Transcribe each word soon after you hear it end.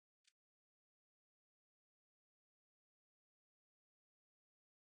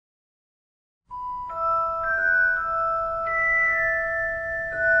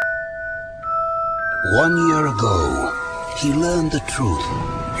1 year ago, he learned the truth.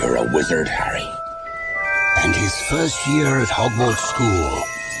 You're a wizard, Harry. And his first year at Hogwarts School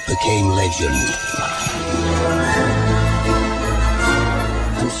became legend.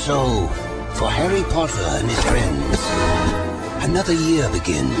 And so, for Harry Potter and his friends, another year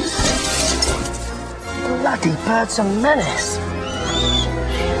begins. Bloody bird's a menace.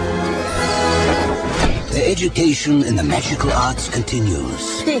 Their education in the magical arts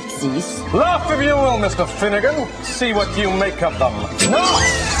continues. Pixies. Laugh if you will, Mr. Finnegan. See what you make of them. No!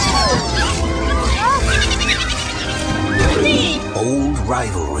 Old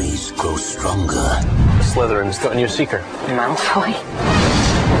rivalries grow stronger. Slytherin's got a new seeker. Malfoy.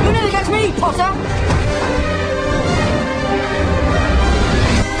 You never get me, Potter!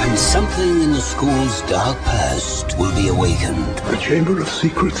 And something in the school's dark past will be awakened. The Chamber of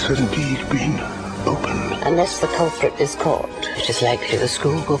Secrets has indeed been opened. Unless the culprit is caught, it is likely the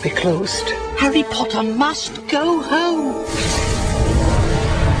school will be closed. Harry Potter must go home.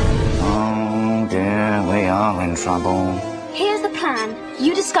 Oh dear, we are in trouble. Here's the plan.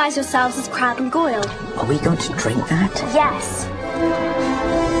 You disguise yourselves as Crabbe and Goyle. Are we going to drink that? Yes.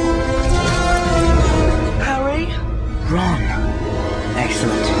 Harry? Ron.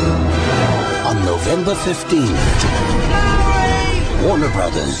 Excellent. On November 15th, Harry! Warner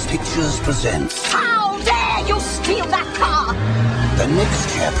Brothers Pictures presents How dare you steal that car! the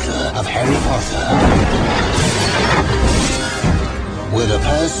next chapter of Harry Potter, where the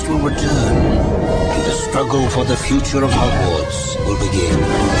past will return and the struggle for the future of Hogwarts will begin.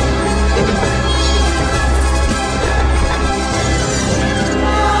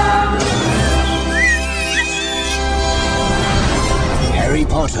 Harry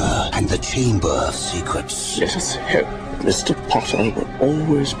Potter and the Chamber of Secrets. Let us hope Mr. Potter will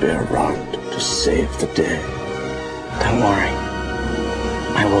always be around to save the day. Don't worry.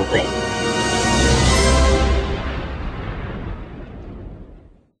 I will be.